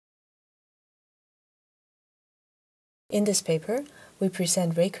In this paper, we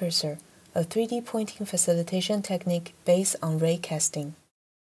present RayCursor, a 3D pointing facilitation technique based on raycasting.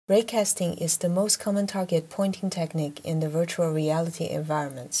 Raycasting is the most common target pointing technique in the virtual reality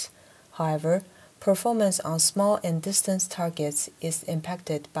environments. However, performance on small and distant targets is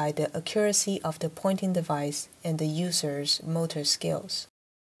impacted by the accuracy of the pointing device and the user's motor skills.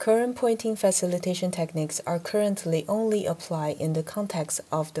 Current pointing facilitation techniques are currently only applied in the context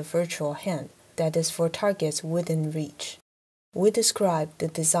of the virtual hand, that is for targets within reach. We describe the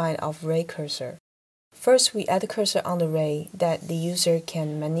design of RayCursor. First, we add a cursor on the ray that the user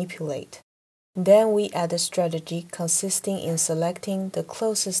can manipulate. Then we add a strategy consisting in selecting the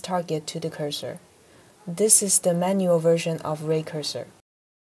closest target to the cursor. This is the manual version of RayCursor.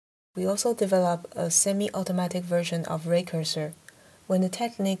 We also develop a semi-automatic version of RayCursor. When the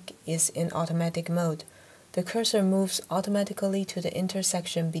technique is in automatic mode, the cursor moves automatically to the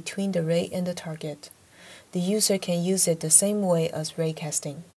intersection between the ray and the target. The user can use it the same way as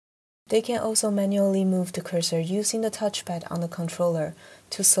raycasting. They can also manually move the cursor using the touchpad on the controller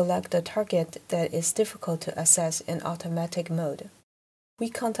to select the target that is difficult to access in automatic mode. We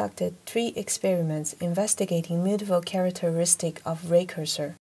conducted 3 experiments investigating multiple characteristics of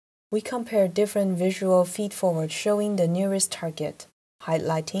RayCursor. We compared different visual feedforward showing the nearest target,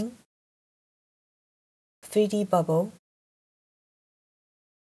 highlighting, 3D bubble,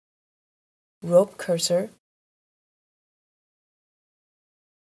 rope cursor,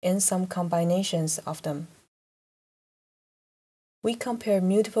 and some combinations of them. We compared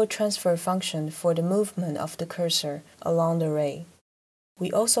multiple transfer functions for the movement of the cursor along the ray.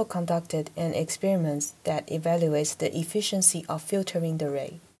 We also conducted an experiment that evaluates the efficiency of filtering the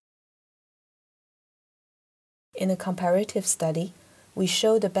ray. In a comparative study, we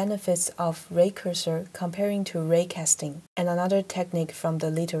show the benefits of RayCursor comparing to raycasting and another technique from the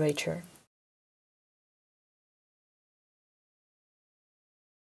literature.